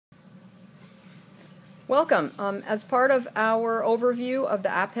Welcome. As part of our overview of the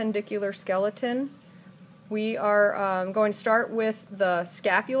appendicular skeleton, we are going to start with the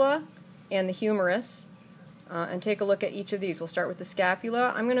scapula and the humerus and take a look at each of these. We'll start with the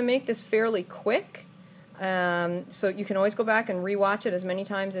scapula. I'm going to make this fairly quick, so you can always go back and rewatch it as many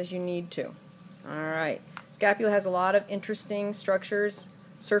times as you need to. Alright, scapula has a lot of interesting structures,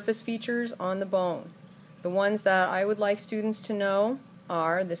 surface features on the bone. The ones that I would like students to know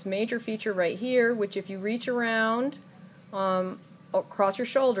are this major feature right here, which if you reach around across your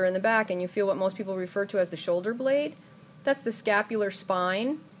shoulder in the back and you feel what most people refer to as the shoulder blade, that's the scapular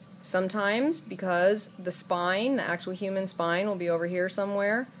spine. Sometimes, because the spine, the actual human spine, will be over here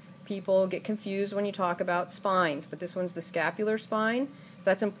somewhere, people get confused when you talk about spines, but this one's the scapular spine.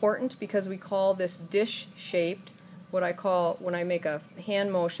 That's important because we call this dish-shaped, what I call, when I make a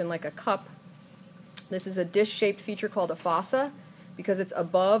hand motion like a cup, this is a dish-shaped feature called a fossa. Because it's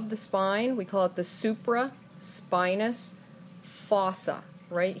above the spine, we call it the supraspinous fossa,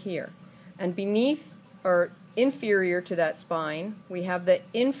 right here. And beneath, or inferior to that spine, we have the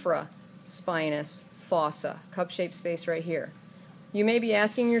infraspinous fossa, cup-shaped space right here. You may be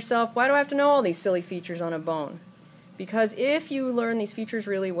asking yourself, why do I have to know all these silly features on a bone? Because if you learn these features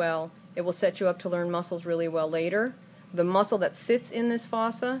really well, it will set you up to learn muscles really well later. The muscle that sits in this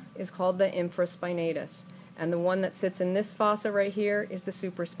fossa is called the infraspinatus. And the one that sits in this fossa right here is the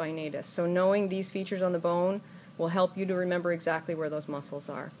supraspinatus. So knowing these features on the bone will help you to remember exactly where those muscles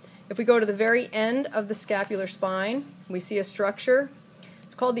are. If we go to the very end of the scapular spine, we see a structure.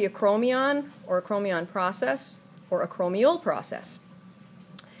 It's called the acromion, or acromion process, or acromial process.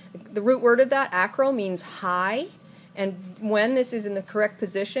 The root word of that, acro, means high. And when this is in the correct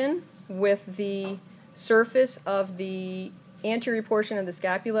position with the surface of the anterior portion of the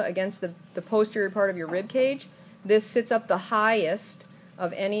scapula against the posterior part of your rib cage, this sits up the highest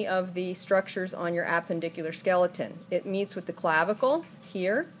of any of the structures on your appendicular skeleton. It meets with the clavicle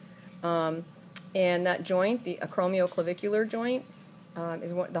here, and that joint, the acromioclavicular joint,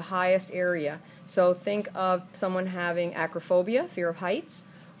 is the highest area. So think of someone having acrophobia, fear of heights,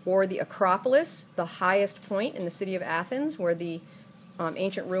 or the Acropolis, the highest point in the city of Athens where the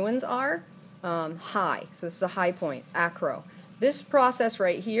ancient ruins are. High. So this is a high point, acro. This process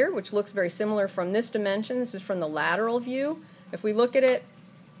right here, which looks very similar from this dimension, this is from the lateral view. If we look at it,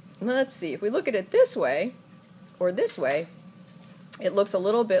 let's see, if we look at it this way, or this way, it looks a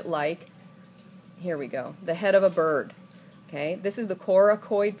little bit like, here we go, the head of a bird. Okay, this is the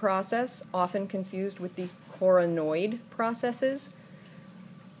coracoid process, often confused with the coronoid processes.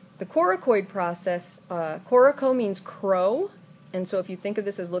 The coracoid process, coraco means crow. And so if you think of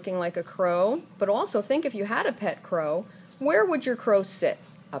this as looking like a crow, but also think if you had a pet crow, where would your crow sit?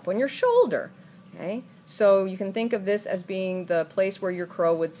 Up on your shoulder. Okay? So you can think of this as being the place where your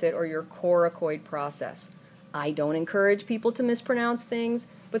crow would sit, or your coracoid process. I don't encourage people to mispronounce things,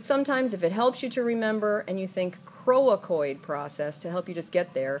 but sometimes if it helps you to remember and you think croacoid process to help you just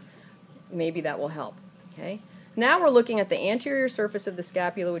get there, maybe that will help. Okay? Now we're looking at the anterior surface of the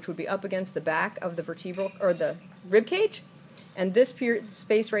scapula, which would be up against the back of the vertebral, or the rib cage. And this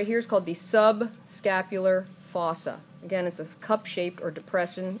space right here is called the subscapular fossa. Again, it's a cup-shaped or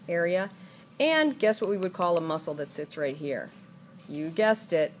depression area. And guess what we would call a muscle that sits right here? You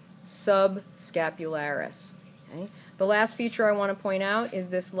guessed it, subscapularis. Okay? The last feature I want to point out is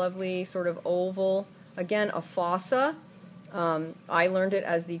this lovely sort of oval, again, a fossa. I learned it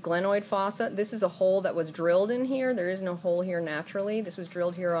as the Glenoid Fossa. This is a hole that was drilled in here. There is no hole here naturally. This was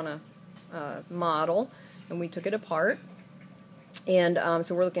drilled here on a model, and we took it apart. And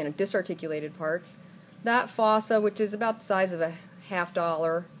so we're looking at disarticulated parts. That fossa, which is about the size of a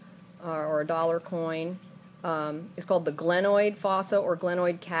 $50 or a dollar coin, is called the glenoid fossa or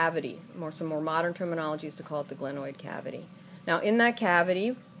glenoid cavity. Some more modern terminology is to call it the glenoid cavity. Now in that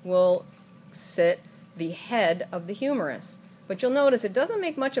cavity will sit the head of the humerus. But you'll notice it doesn't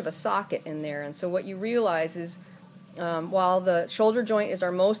make much of a socket in there, and so what you realize is while the shoulder joint is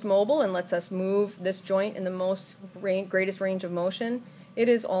our most mobile and lets us move this joint in the greatest range of motion, it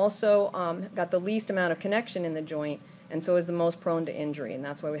is also got the least amount of connection in the joint, and so is the most prone to injury. And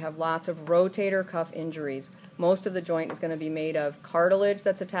that's why we have lots of rotator cuff injuries. Most of the joint is going to be made of cartilage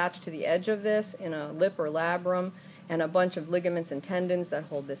that's attached to the edge of this in a lip or labrum, and a bunch of ligaments and tendons that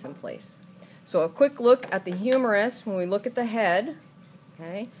hold this in place. So a quick look at the humerus when we look at the head.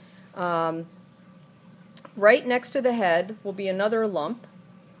 Okay. Right next to the head will be another lump,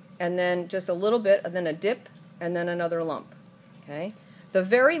 and then just a little bit, and then a dip, and then another lump. Okay? The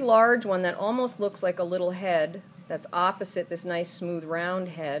very large one that almost looks like a little head, that's opposite this nice smooth round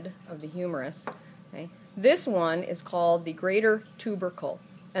head of the humerus, okay? This one is called the Greater Tubercle,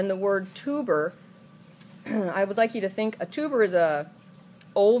 and the word tuber I would like you to think a tuber is a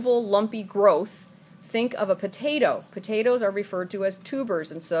oval, lumpy growth. Think of a potato. Potatoes are referred to as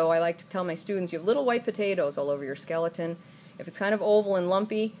tubers, and so I like to tell my students you have little white potatoes all over your skeleton. If it's kind of oval and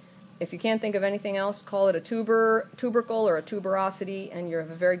lumpy, if you can't think of anything else, call it a tubercle or a tuberosity, and you have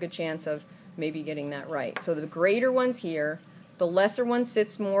a very good chance of maybe getting that right. So the greater one's here, the lesser one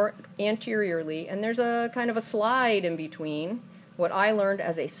sits more anteriorly, and there's a kind of a slide in between. What I learned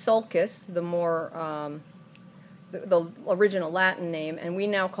as a sulcus, the more the original Latin name, and we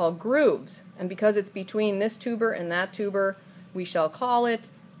now call grooves. And because it's between this tuber and that tuber, we shall call it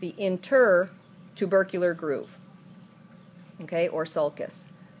the intertubercular groove, okay, or sulcus.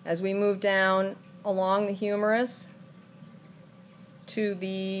 As we move down along the humerus to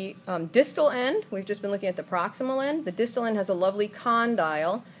the distal end, we've just been looking at the proximal end. The distal end has a lovely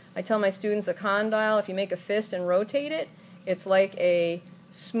condyle. I tell my students a condyle, if you make a fist and rotate it, it's like a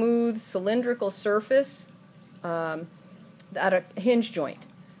smooth cylindrical surface at a hinge joint.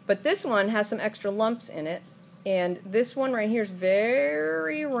 But this one has some extra lumps in it, and this one right here is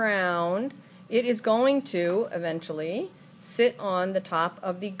very round. It is going to eventually sit on the top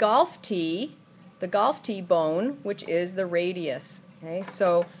of the golf tee bone, which is the radius. Okay,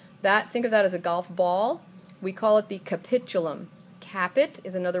 so think of that as a golf ball. We call it the capitulum. Capit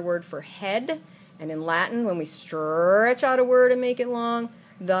is another word for head, and in Latin, when we stretch out a word and make it long,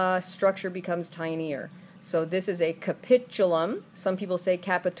 the structure becomes tinier. So this is a capitulum. Some people say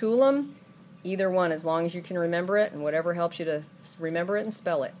capitulum. Either one, as long as you can remember it, and whatever helps you to remember it and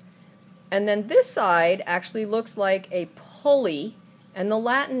spell it. And then this side actually looks like a pulley, and the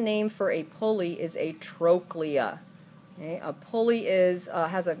Latin name for a pulley is a trochlea. Okay? A pulley has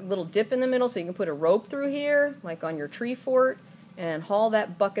a little dip in the middle, so you can put a rope through here, like on your tree fort, and haul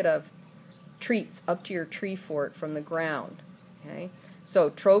that bucket of treats up to your tree fort from the ground. Okay? So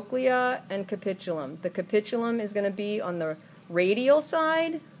trochlea and capitulum. The capitulum is going to be on the radial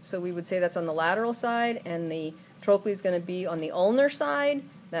side, so we would say that's on the lateral side, and the trochlea is going to be on the ulnar side,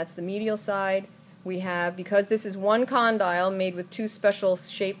 that's the medial side. We have, because this is one condyle made with two special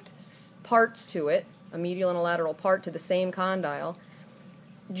shaped parts to it, a medial and a lateral part to the same condyle,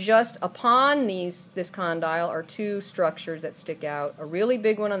 just upon this condyle are two structures that stick out. A really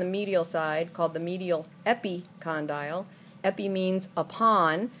big one on the medial side called the medial epicondyle. Epi means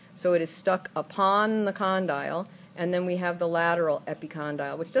upon, so it is stuck upon the condyle. And then we have the lateral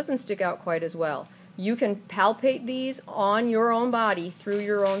epicondyle, which doesn't stick out quite as well. You can palpate these on your own body through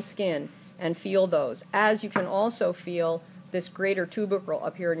your own skin and feel those, as you can also feel this greater tubercle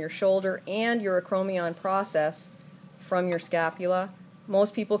up here in your shoulder and your acromion process from your scapula.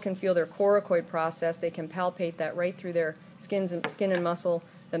 Most people can feel their coracoid process. They can palpate that right through their skin and muscle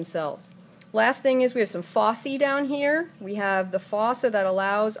themselves. Last thing is we have some fossae down here. We have the fossa that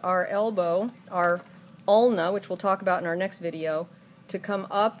allows our elbow, our ulna, which we'll talk about in our next video, to come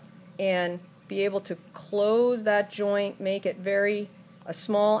up and be able to close that joint, make it a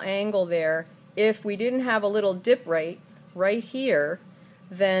small angle there. If we didn't have a little dip right here,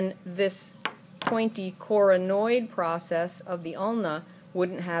 then this pointy coronoid process of the ulna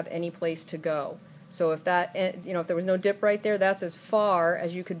wouldn't have any place to go. So if if there was no dip right there, that's as far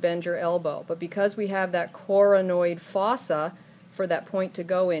as you could bend your elbow. But because we have that coronoid fossa for that point to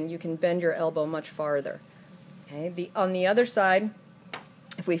go in, you can bend your elbow much farther. Okay? On the other side,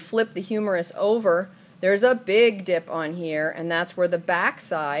 if we flip the humerus over, there's a big dip on here, and that's where the back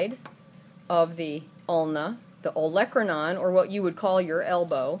side of the ulna, the olecranon, or what you would call your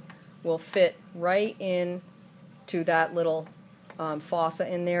elbow, will fit right in to that little fossa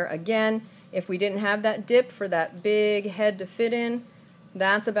in there. Again, if we didn't have that dip for that big head to fit in,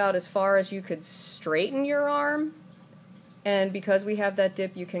 that's about as far as you could straighten your arm. And because we have that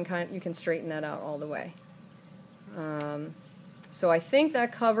dip, you can straighten that out all the way. So I think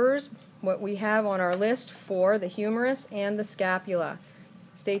that covers what we have on our list for the humerus and the scapula.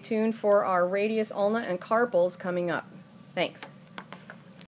 Stay tuned for our radius, ulna, and carpals coming up. Thanks.